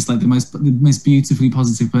Gill is just like the most beautifully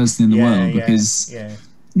positive person in the world, because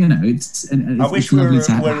it's I wish we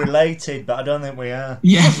were related, but I don't think we are.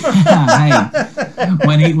 Yeah. Hey,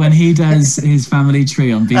 when he does his family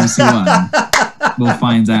tree on BBC One, we'll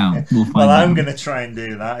find out. I'm going to try and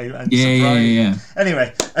do that. Yeah.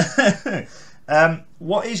 Anyway,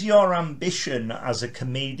 what is your ambition as a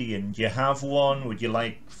comedian? Do you have one? Would you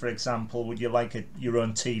like, for example, your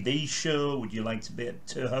own TV show? Would you like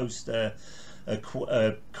to host a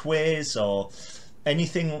quiz or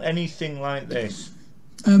anything like this?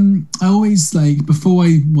 I always, before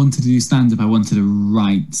I wanted to do stand-up, I wanted to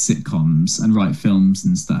write sitcoms and write films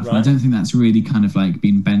and stuff. Right. And I don't think that's really kind of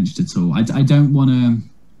been benched at all. I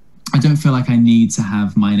don't feel like I need to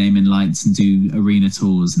have my name in lights and do arena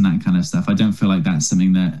tours and that kind of stuff. I don't feel like that's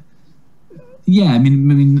something that, I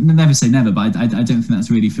mean, never say never, but I don't think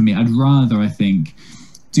that's really for me. I'd rather, I think,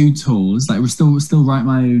 do tours, we're still write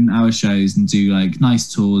my own hour shows and do nice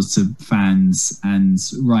tours to fans and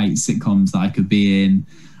write sitcoms that I could be in.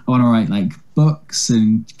 I want to write books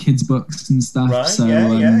and kids books and stuff. Right. So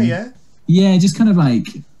yeah, just kind of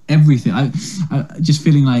everything. I just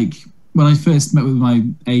feeling when I first met with my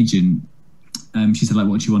agent, she said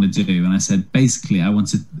what do you want to do, and I said basically I want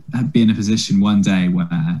to be in a position one day where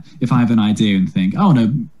if I have an idea and think, oh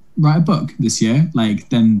no, write a book this year,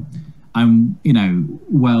 then I'm,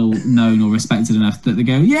 well known or respected enough that they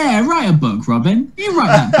go, yeah, write a book, Robin. You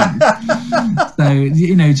write that book. So,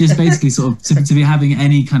 just basically sort of to be having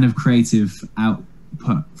any kind of creative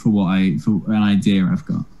output for an idea I've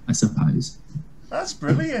got, I suppose. That's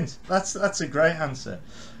brilliant. That's a great answer.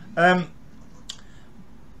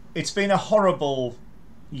 It's been a horrible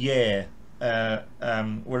year,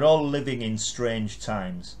 we're all living in strange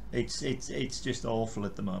times. It's just awful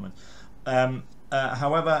at the moment.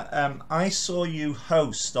 However, I saw you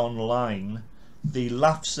host online the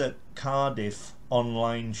Laughs at Cardiff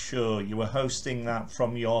online show. You were hosting that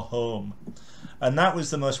from your home, and that was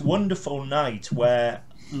the most wonderful night where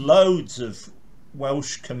loads of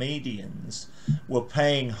Welsh comedians were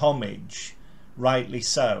paying homage, rightly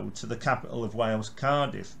so, to the capital of Wales,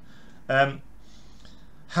 Cardiff.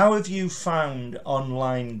 How have you found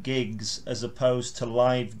online gigs as opposed to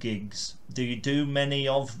live gigs? Do you do many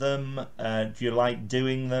of them? Do you like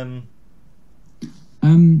doing them?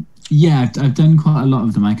 Yeah, I've done quite a lot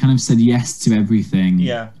of them. I kind of said yes to everything.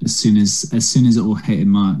 Yeah. As soon as it all hit in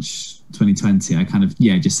March 2020, I kind of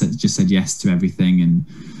just said yes to everything. And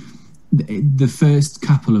the first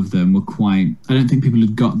couple of them were quite. I don't think people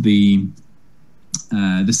had got the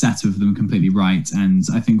setup of them completely right. And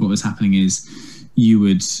I think what was happening is you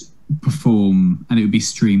would perform and it would be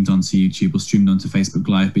streamed onto YouTube or streamed onto Facebook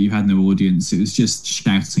Live, but you had no audience. It was just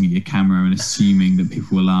shouting at your camera and assuming that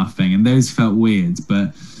people were laughing, and those felt weird.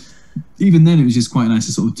 But even then, it was just quite nice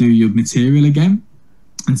to sort of do your material again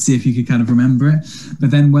and see if you could kind of remember it.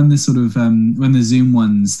 But then when the sort of when the Zoom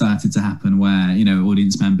ones started to happen, where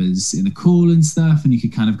audience members in the call and stuff, and you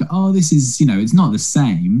could kind of go, oh, this is it's not the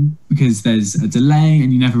same because there's a delay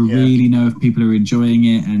and you never really know if people are enjoying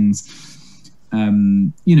it, and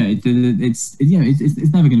it's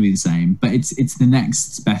never going to be the same. But it's the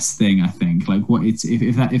next best thing, I think. Like what it's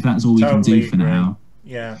if that's all we can do for now.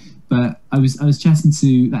 Yeah. But I was chatting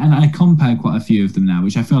to, and I compare quite a few of them now,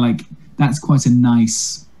 which I feel like that's quite a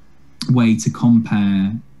nice way to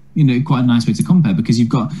compare. Quite a nice way to compare, because you've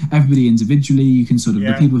got everybody individually. You can sort of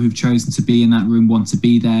the people who've chosen to be in that room want to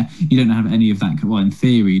be there. You don't have any of that. Well, in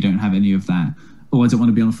theory, you don't have any of that. Oh, I don't want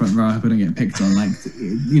to be on the front row. I hope I don't get picked on. Like,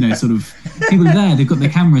 sort of people are there. They've got their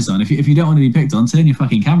cameras on. If you don't want to be picked on, turn your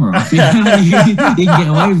fucking camera off. You can get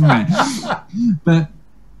away from it. But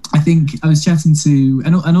I think I was chatting to,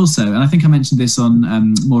 and also, and I think I mentioned this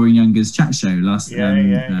on Maureen Younger's chat show last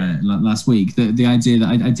week. The idea that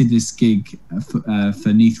I did this gig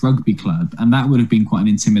for Neath Rugby Club, and that would have been quite an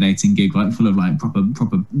intimidating gig, like full of like proper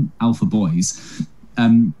alpha boys.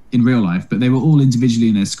 In real life, but they were all individually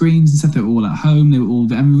in their screens and stuff. They were all at home. They were all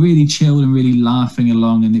really chilled and really laughing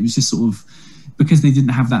along, and it was just sort of because they didn't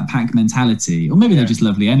have that pack mentality, or maybe they're just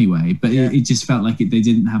lovely anyway. But it just felt like they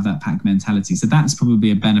didn't have that pack mentality. So that's probably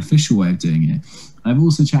a beneficial way of doing it. I've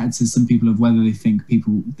also chatted to some people of whether they think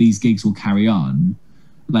these gigs will carry on,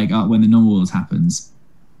 like when the normal world happens.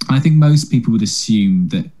 And I think most people would assume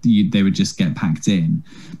that they would just get packed in,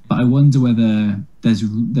 but I wonder whether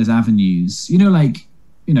there's avenues.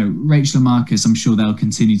 Rachel and Marcus, I'm sure they'll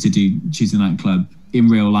continue to do Tuesday Night Club in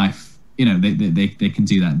real life. They can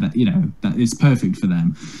do that. That it's perfect for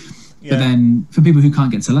them. Yeah. But then for people who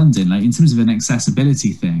can't get to London, like in terms of an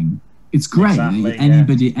accessibility thing, it's great. Exactly,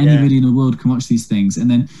 anybody in the world can watch these things. And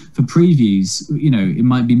then for previews, it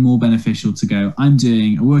might be more beneficial to go, I'm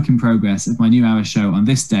doing a work in progress of my new hour show on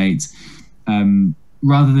this date.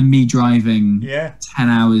 Rather than me driving 10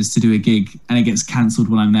 hours to do a gig and it gets cancelled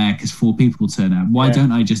while I'm there because 4 people turn up. Why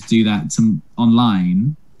don't I just do that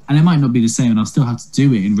online? And it might not be the same, and I'll still have to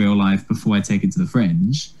do it in real life before I take it to the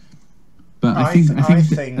Fringe. But I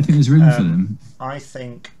think there's room for them. I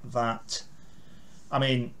think that,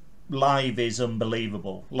 live is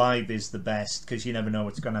unbelievable. Live is the best because you never know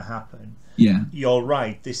what's going to happen. Yeah, you're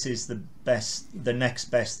right. This is the next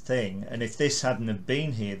best thing. And if this hadn't have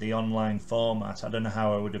been here, the online format, I don't know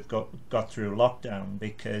how I would have got through lockdown,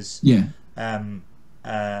 because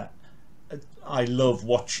I love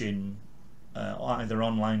watching either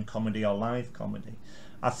online comedy or live comedy.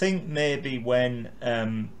 I think maybe when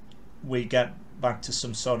we get back to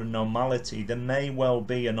some sort of normality, there may well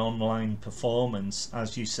be an online performance,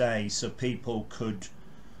 as you say, so people could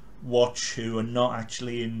watch who are not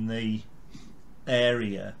actually in the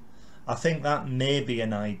area. I think that may be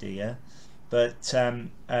an idea, but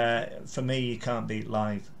for me, you can't beat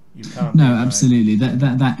live. You can't. No, absolutely.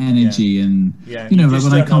 That energy and you just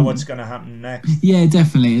don't know what's going to happen next. Yeah,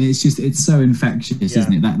 definitely. And it's so infectious,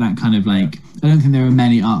 isn't it? That kind of like, I don't think there are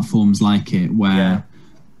many art forms like it where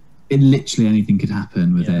it literally anything could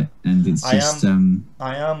happen with it, and it's just.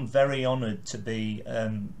 I am very honoured to be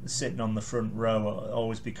sitting on the front row at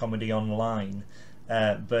Always Be Comedy Online,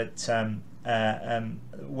 but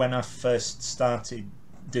when I first started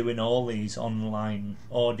doing all these online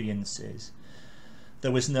audiences,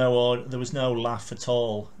 there was no laugh at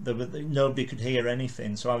all. Nobody could hear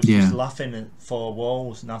anything, so I was Yeah. just laughing at four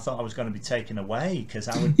walls, and I thought I was going to be taken away because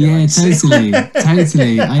I would be like, totally.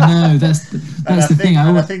 I know that's the thing.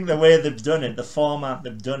 I think the way they've done it, the format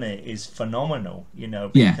they've done it, is phenomenal. You know,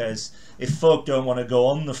 because if folk don't want to go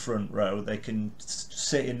on the front row, they can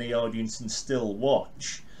sit in the audience and still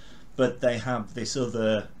watch, but they have this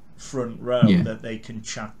other front row that they can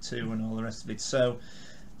chat to and all the rest of it. So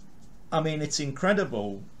I mean, it's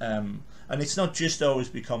incredible, and it's not just always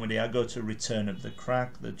be comedy. I go to Return of the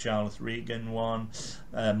Crack, the Jarlath Regan one,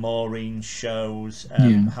 Maureen's shows,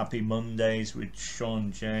 Happy Mondays with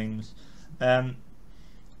Sean James.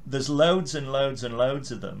 There's loads and loads and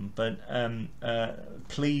loads of them, but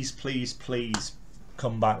please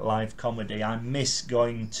come back live comedy. I miss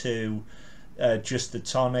going to Just the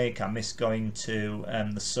Tonic. I miss going to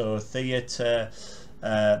the Soho Theatre.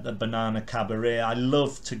 The Banana Cabaret. I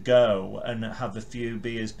love to go and have a few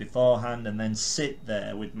beers beforehand and then sit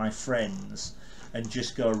there with my friends and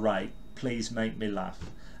just go, right, please make me laugh.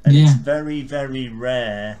 And it's very, very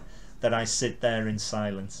rare that I sit there in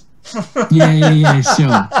silence. Sure.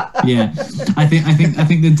 Yeah. I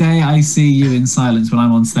think the day I see you in silence when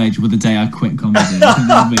I'm on stage will the day I quit comedy. I think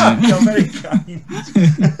that'll be it. You're very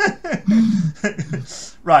kind.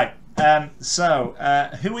 Right. So,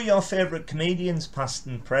 who are your favourite comedians, past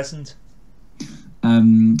and present?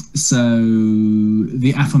 So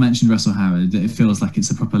the aforementioned Russell Howard. It feels like it's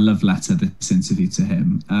a proper love letter, this interview, to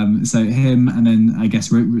him. So him, and then I guess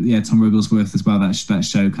Tom Wigglesworth as well. That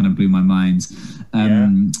show kind of blew my mind.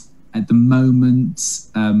 At the moment,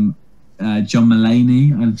 John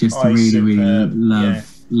Mulaney. I just really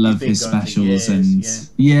love his specials, and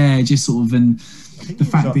just sort of, and the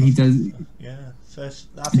fact that he does. I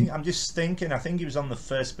think he was on the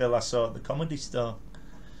first bill I saw at the Comedy Store.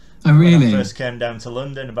 Oh, really? When I first came down to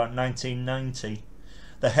London about 1990.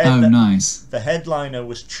 Nice. The headliner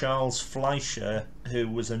was Charles Fleischer, who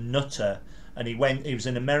was a nutter, and he was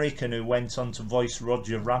an American who went on to voice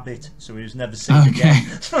Roger Rabbit, so he was never seen again.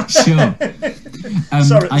 Sure.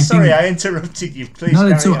 Sorry, I interrupted you. Please. No,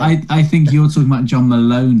 that's all. I think you're talking about John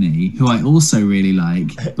Maloney, who I also really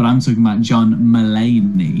like, but I'm talking about John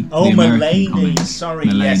Mulaney. Oh, Mulaney. Sorry,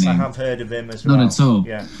 Mulaney. Yes, I have heard of him as well. Not at all.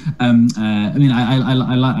 Yeah. I mean, I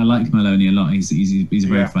like Mulaney a lot. He's a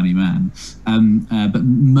very funny man. But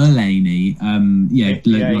Mulaney,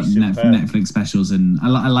 Netflix specials, and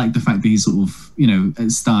I like the fact that he's sort of,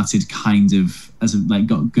 started kind of as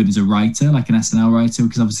got good as a writer, like an SNL writer,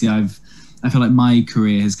 because obviously I feel like my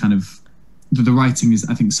career has kind of, the writing is,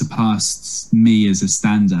 I think, surpassed me as a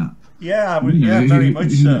stand-up. Very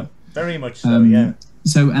much so. Yeah.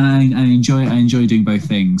 So, and I enjoy doing both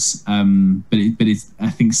things. But it's, I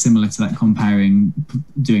think, similar to that, comparing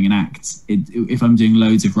doing an act. If I'm doing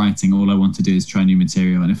loads of writing, all I want to do is try new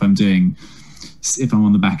material, and if I'm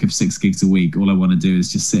on the back of 6 gigs a week, all I want to do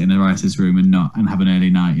is just sit in a writer's room and have an early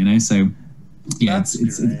night, So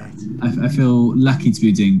I feel lucky to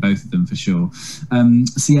be doing both of them for sure.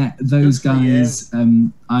 Those guys.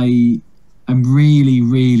 I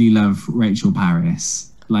really love Rachel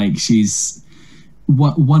Parris. Like, she's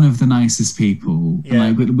one of the nicest people. Yeah.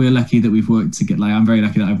 And we're lucky that we've worked together. I'm very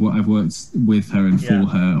lucky that I've worked with her and for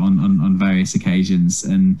her on various occasions.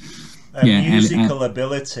 And musical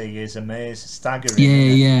ability is amazing,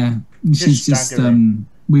 staggering. She's just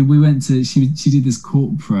we went to, she did this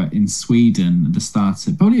corporate in Sweden at the start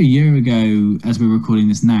of, probably a year ago as we're recording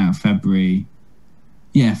this now, February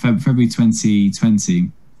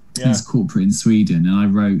 2020. This corporate in Sweden, and I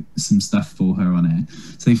wrote some stuff for her on it.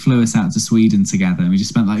 So they flew us out to Sweden together, and we just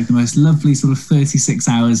spent the most lovely sort of 36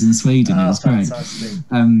 hours in Sweden. It was great.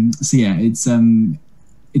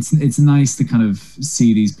 It's nice to kind of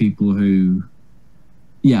see these people who,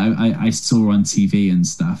 I saw on TV and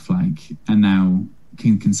stuff, and now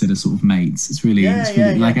can consider sort of mates. It's really,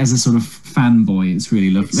 as a sort of fanboy, it's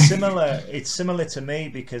really lovely. It's similar to me,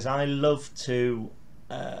 because I love to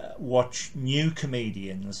watch new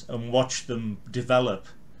comedians and watch them develop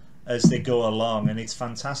as they go along, and it's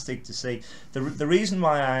fantastic to see. The reason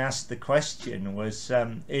why I asked the question was,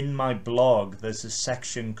 in my blog there's a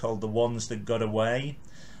section called The Ones That Got Away,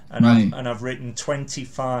 and I've written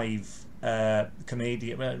 25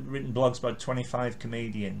 written blogs about 25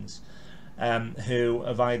 comedians who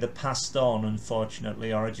have either passed on,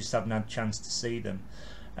 unfortunately, or I just haven't had a chance to see them.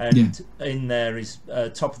 And in there is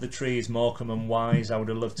top of the tree is Morecambe and Wise. I would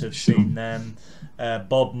have loved to have seen them.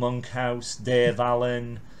 Bob Monkhouse, Dave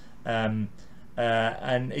Allen, and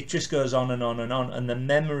it just goes on and on and on. And the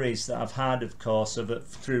memories that I've had, of course, of it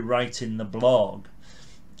through writing the blog,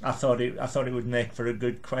 I thought it would make for a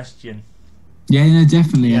good question. Yeah, no,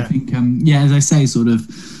 definitely. Yeah. I think, as I say, sort of,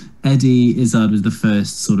 Eddie Izzard was the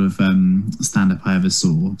first sort of stand-up I ever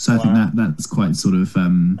saw. So I think that's quite sort of.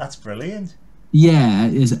 That's brilliant. Yeah,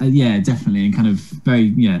 yeah, definitely, and kind of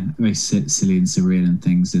very silly and surreal and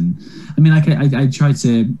things. And I mean, like I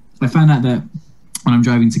found out that when I'm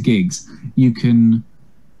driving to gigs, you can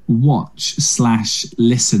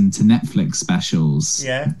watch/listen to Netflix specials.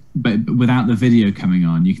 Yeah. But without the video coming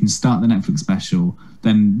on, you can start the Netflix special,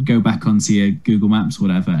 then go back onto your Google Maps,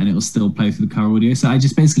 whatever, and it will still play through the car audio. So I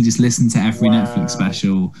just basically just listen to every Netflix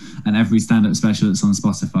special and every stand-up special that's on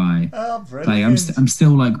Spotify. Oh, brilliant. Like, I'm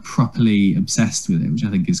still like properly obsessed with it, which I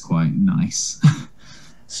think is quite nice.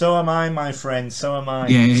 So am I, my friend. So am I.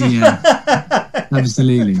 Yeah.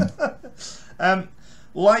 Absolutely.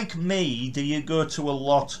 Like me, do you go to a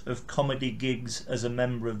lot of comedy gigs as a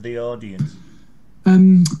member of the audience?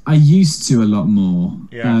 I used to a lot more.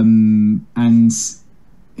 Yeah. And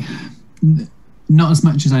not as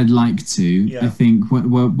much as I'd like to. Yeah. I think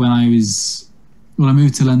when I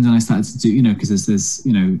moved to London, I started to do, because there's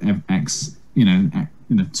 10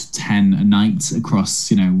 a night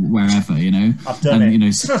across, wherever, I've done it.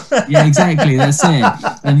 Yeah, exactly, that's it.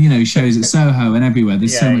 And shows at Soho and everywhere.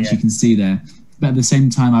 There's so much you can see there. But at the same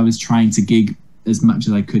time, I was trying to gig as much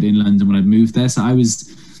as I could in London when I'd moved there. So I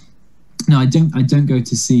don't go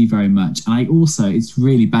to see very much. And I also, it's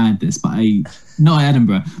really bad this, but not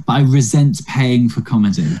Edinburgh, but I resent paying for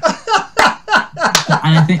comedy.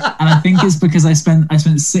 And I think it's because I spent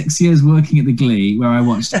 6 years working at the Glee, where I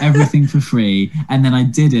watched everything for free, and then I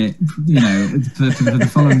did it, for the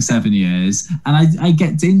following 7 years, and I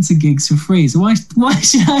get into gigs for free. So why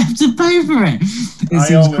should I have to pay for it? It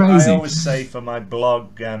seems crazy. I always say for my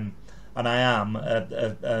blog, and I am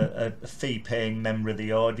a fee-paying member of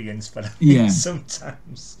the audience, but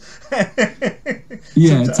sometimes.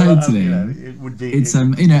 Yeah, totally. It would be. It's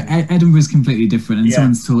Edinburgh's completely different, and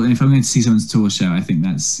someone's tour. And if I'm going to see someone's tour show, I think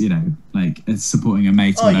that's like it's supporting a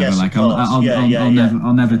mate or whatever. Yes, like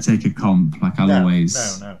I'll never take a comp. Like I'll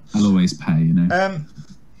always pay.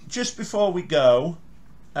 Just before we go,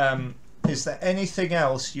 is there anything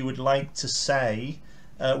else you would like to say?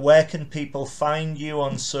 Where can people find you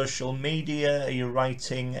on social media? Are you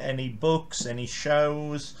writing any books, any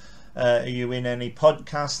shows? Are you in any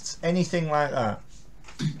podcasts? Anything like that?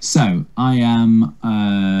 So I am,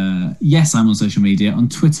 yes, I'm on social media. On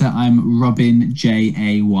Twitter, I'm Robin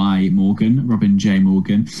J Morgan.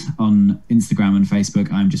 On Instagram and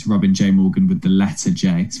Facebook, I'm just Robin J Morgan with the letter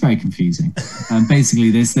J. It's very confusing.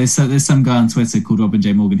 Basically, there's some guy on Twitter called Robin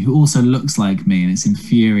J Morgan who also looks like me, and it's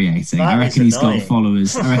infuriating. I reckon he's got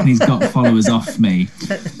followers. I reckon he's got followers off me.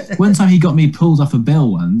 One time, he got me pulled off a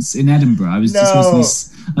bill once in Edinburgh. I was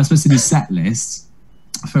supposed to do set lists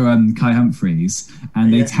for Kai Humphries,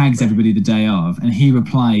 and they tagged everybody the day of, and he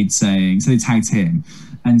replied saying, so they tagged him,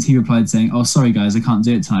 and he replied saying, "Oh, sorry guys, I can't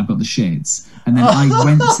do it tonight, I've got the shits." And then I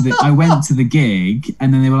went to the gig,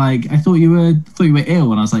 and then they were like, I thought you were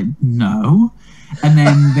ill," and I was like, "No." And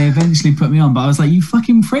then they eventually put me on, but I was like, "You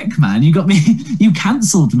fucking prick, man! You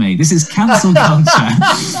cancelled me. This is cancel culture."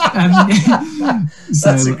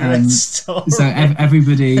 That's a great story. So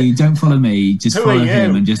everybody, don't follow me. Just follow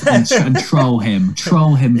him and troll him.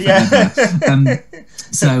 Troll him forever.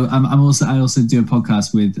 So I also do a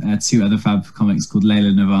podcast with two other fab comics called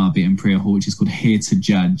Layla Navabi and Priya Hall, which is called Here to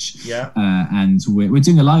Judge. Yeah. And we're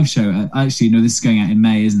doing a live show. Actually, no, this is going out in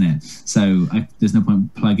May, isn't it? So there's no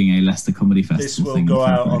point plugging a Leicester Comedy Festival. This will go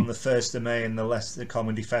out on the 1st of May, and the Leicester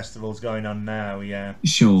Comedy Festival is going on now. Yeah.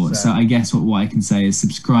 Sure. So I guess what I can say is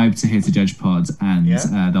subscribe to Here to Judge Pod, and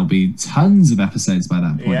there'll be tons of episodes by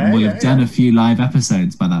that point. And we'll have done a few live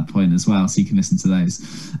episodes by that point as well, so you can listen to those.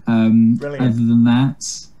 Brilliant. Other than that,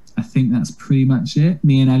 I think that's pretty much it.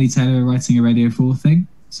 Me and Ellie Taylor are writing a Radio 4 thing,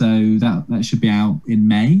 so that should be out in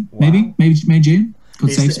May, maybe May, June.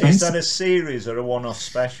 Called Safe Space. Is that a series or a one-off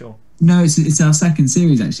special? No, it's our second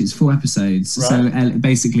series actually. It's 4 episodes. Right. So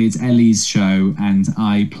basically, it's Ellie's show, and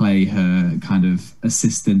I play her kind of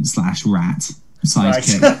assistant / rat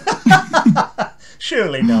sidekick. Right.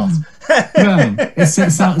 Surely not. No, it's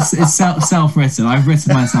self-written. I've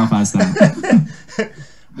written myself as that.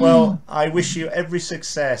 Well, I wish you every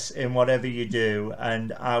success in whatever you do,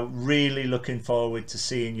 and I'm really looking forward to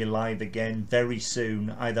seeing you live again very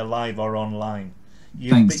soon, either live or online.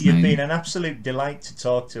 You've been an absolute delight to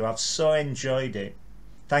talk to. I've so enjoyed it.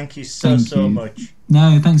 Thank you so much.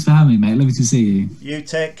 No, thanks for having me, mate. Lovely to see you. You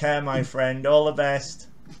take care, my friend. All the best.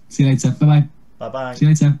 See you later. Bye-bye. Bye-bye. See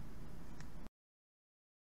you later.